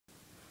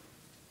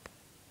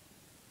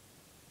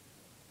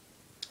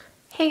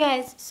Hey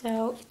guys,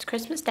 so it's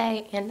Christmas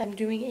Day and I'm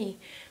doing a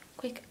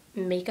quick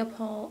makeup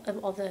haul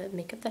of all the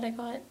makeup that I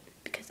got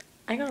because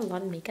I got a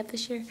lot of makeup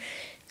this year.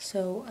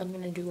 So I'm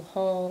gonna do a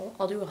haul.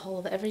 I'll do a haul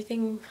of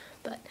everything,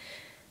 but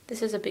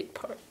this is a big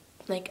part,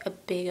 like a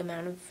big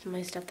amount of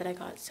my stuff that I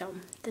got. So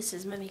this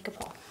is my makeup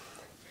haul.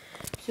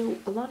 So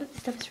a lot of the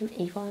stuff is from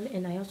Avon,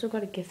 and I also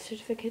got a gift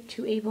certificate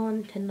to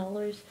Avon,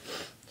 $10.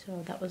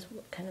 So that was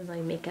kind of my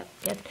makeup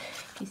gift.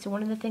 Okay, so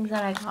one of the things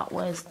that I got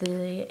was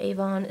the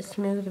Avon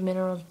Smooth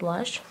Minerals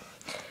Blush.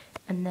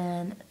 And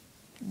then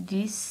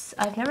these,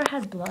 I've never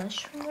had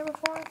blush from there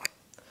before.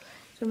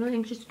 So I'm really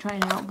anxious to try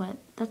it out, but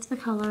that's the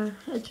color.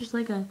 It's just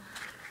like a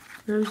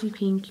rosy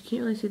pink. You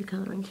can't really see the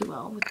coloring too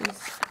well with this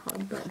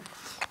one, but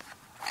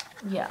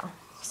yeah.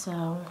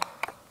 So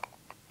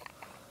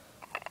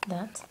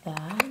that's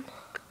that.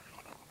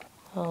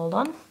 Hold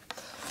on.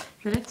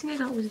 The next thing I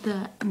got was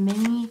the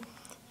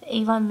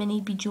Avon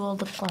Mini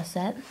Bejeweled Lip Gloss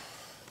set.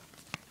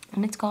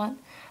 And it's got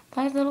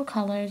 5 little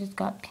colors. It's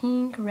got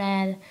pink,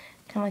 red,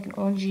 kind of like an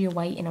orangey, a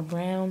white, and a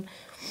brown.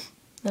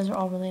 Those are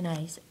all really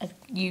nice. I've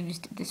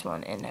used this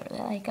one and I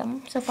really like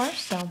them so far,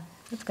 so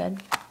that's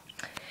good.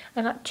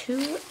 I got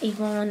 2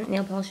 Avon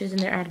nail polishes and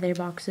they're out of their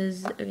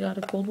boxes. I got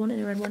a gold one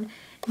and a red one.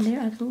 And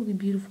they're absolutely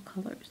beautiful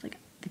colors. Like,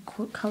 the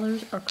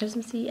colors are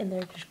Christmassy and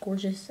they're just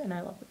gorgeous and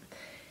I love them.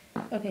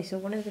 Okay, so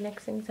one of the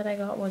next things that I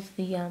got was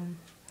the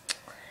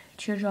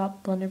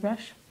Teardrop blender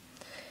brush,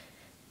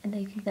 and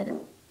I think that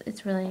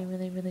it's really,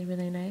 really, really,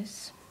 really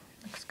nice.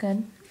 Looks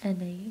good,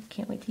 and I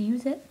can't wait to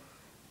use it.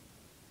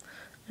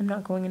 I'm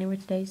not going anywhere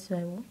today, so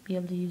I won't be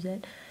able to use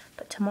it,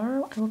 but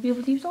tomorrow I will be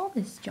able to use all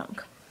this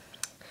junk.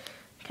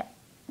 Okay,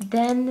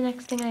 then the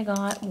next thing I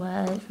got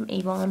was from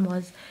Avon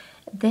was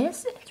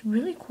this. It's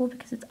really cool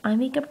because it's eye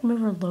makeup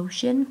remover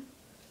lotion.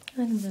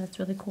 I think that's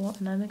really cool,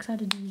 and I'm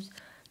excited to use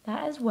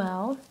that as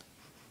well.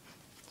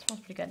 It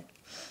smells pretty good.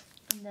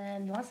 And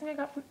then the last thing I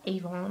got from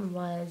Avon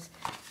was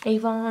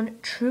Avon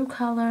True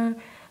Color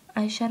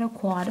Eyeshadow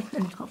Quad.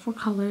 And it's got 4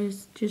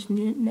 colors, just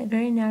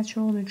very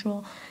natural,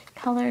 neutral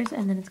colors.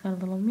 And then it's got a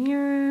little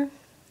mirror.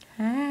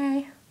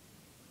 Hi.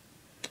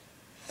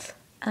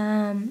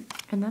 And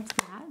that's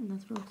that. And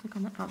that's what it looks like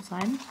on the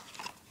outside.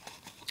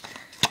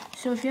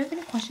 So if you have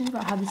any questions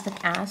about how this stuff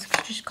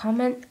asks, just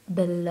comment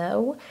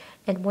below.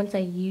 And once I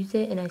use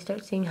it and I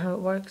start seeing how it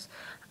works,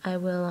 I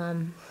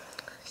will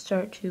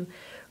start to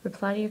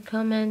reply to your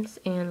comments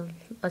and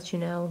let you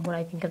know what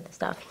I think of the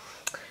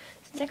stuff.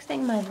 So next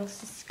thing my little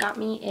sis got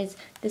me is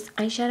this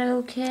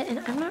eyeshadow kit, and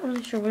I'm not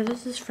really sure where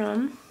this is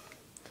from,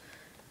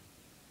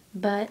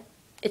 but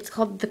it's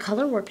called The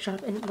Color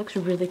Workshop and it looks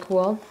really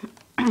cool.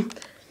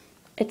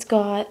 It's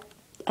got,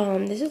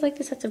 this is like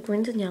the sets of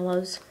greens and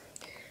yellows,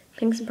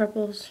 pinks and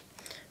purples,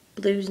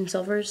 blues and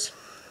silvers,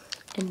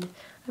 and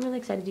I'm really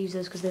excited to use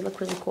those because they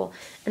look really cool.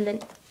 And then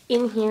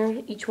in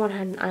here, each one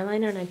had an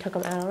eyeliner, and I took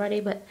them out already,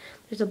 but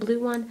there's a blue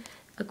one,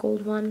 a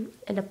gold one,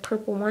 and a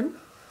purple one.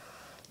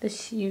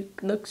 This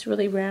looks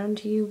really brown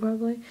to you,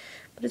 probably,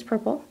 but it's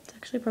purple. It's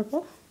actually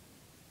purple.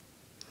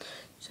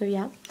 So,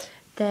 yeah.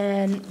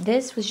 Then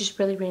this was just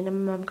really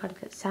random. Mom got it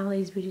at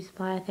Sally's Beauty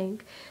Supply, I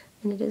think.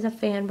 And it is a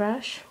fan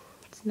brush.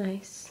 It's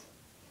nice.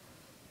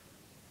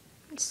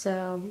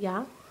 So,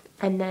 yeah.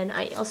 And then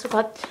I also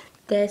got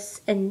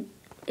this, and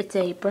it's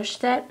a brush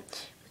set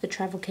with a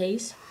travel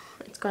case.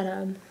 It's got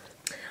a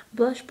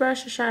blush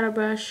brush, a shadow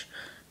brush,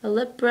 a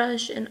lip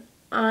brush, an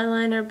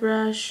eyeliner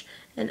brush,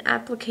 an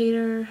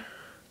applicator,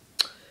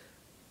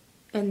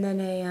 and then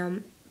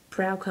a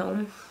brow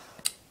comb.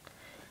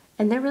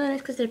 And they're really nice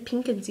because they're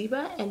pink and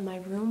zebra, and my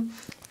room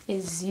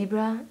is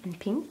zebra and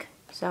pink.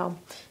 So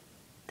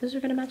those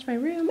are going to match my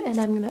room, and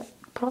I'm going to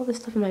put all this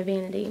stuff in my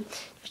vanity.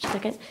 Just a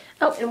second.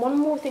 Oh, and one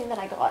more thing that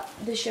I got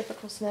this year for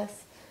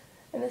Christmas.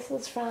 And this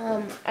is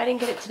from, I didn't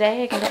get it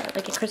today, I got it at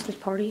like a Christmas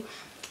party.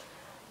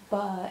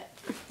 But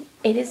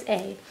it is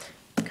a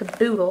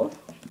caboodle,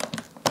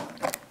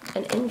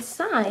 and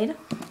inside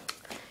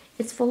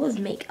it's full of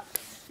makeup.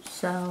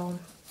 So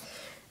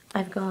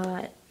I've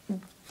got,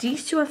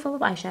 these 2 are full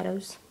of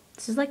eyeshadows.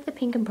 This is like the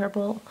pink and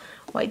purple,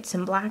 whites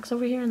and blacks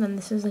over here, and then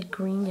this is like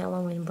green,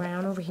 yellow, and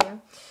brown over here.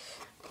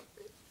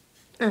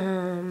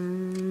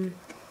 Then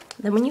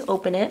when you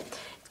open it,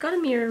 it's got a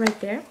mirror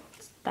right there.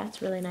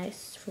 That's really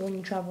nice for when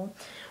you travel.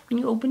 When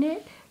you open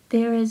it,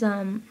 there is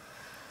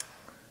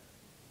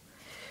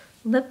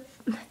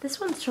this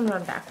one's turned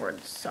around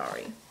backwards,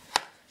 sorry.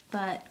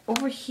 But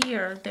over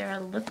here, there are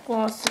lip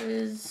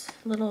glosses,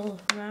 little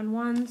round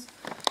ones.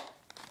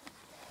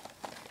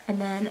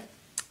 And then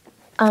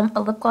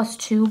a lip gloss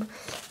tube,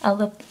 a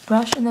lip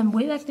brush, and then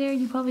way back there,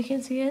 you probably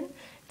can't see it,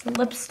 a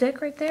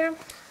lipstick right there.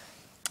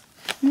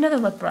 Another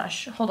lip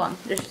brush. Hold on,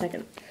 just a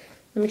second.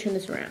 Let me turn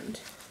this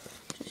around.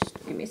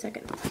 Just give me a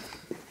second.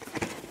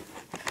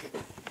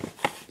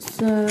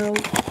 So,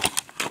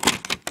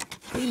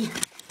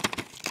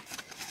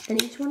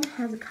 and each one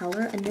has a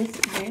color, and this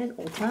brand is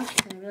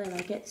Ulta, and I really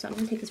like it, so I'm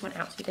going to take this one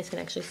out so you guys can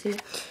actually see.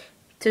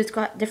 So it's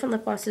got different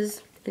lip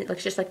glosses, and it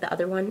looks just like the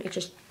other one, it's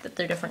just that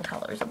they're different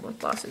colors of lip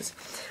glosses.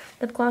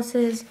 Lip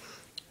glosses,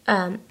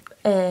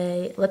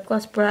 a lip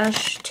gloss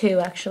brush, 2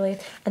 actually,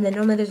 and then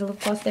normally there's a lip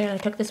gloss there, and I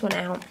took this one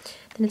out.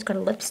 Then it's got a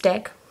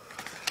lipstick.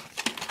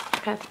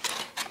 Okay,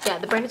 yeah,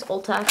 the brand is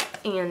Ulta,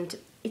 and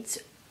it's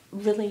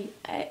really,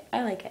 I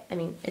like it. I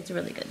mean, it's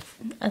really good.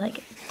 I like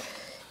it.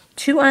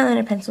 2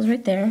 eyeliner pencils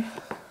right there,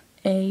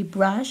 a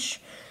brush,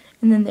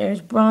 and then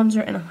there's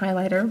bronzer and a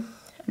highlighter,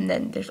 and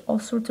then there's all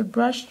sorts of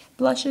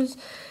blushes,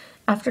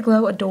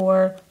 Afterglow,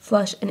 Adore,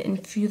 Flush, and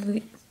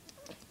Infatuation.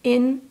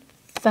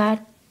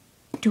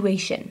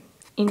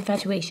 And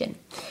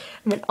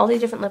then all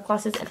these different lip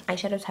glosses and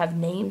eyeshadows have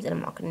names, and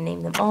I'm not going to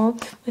name them all.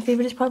 My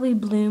favorite is probably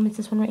Bloom. It's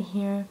this one right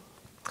here.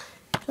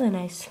 It's really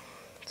nice.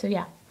 So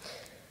yeah,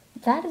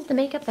 that is the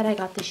makeup that I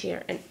got this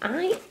year, and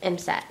I am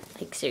set.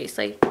 Like,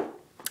 seriously.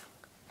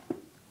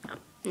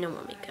 No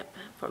more makeup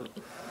for me.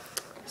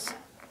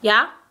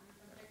 Yeah?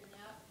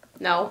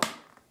 No.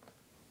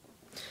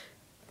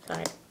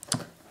 Sorry.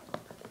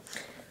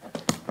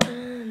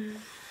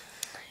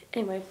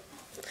 Anyway,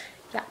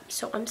 yeah,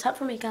 so I'm set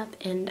for makeup,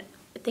 and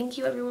thank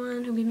you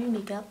everyone who gave me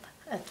makeup.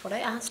 That's what I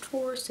asked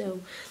for, so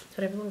that's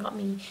what everyone got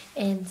me.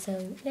 And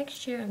so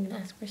next year I'm gonna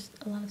ask for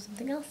a lot of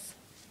something else.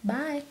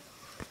 Bye.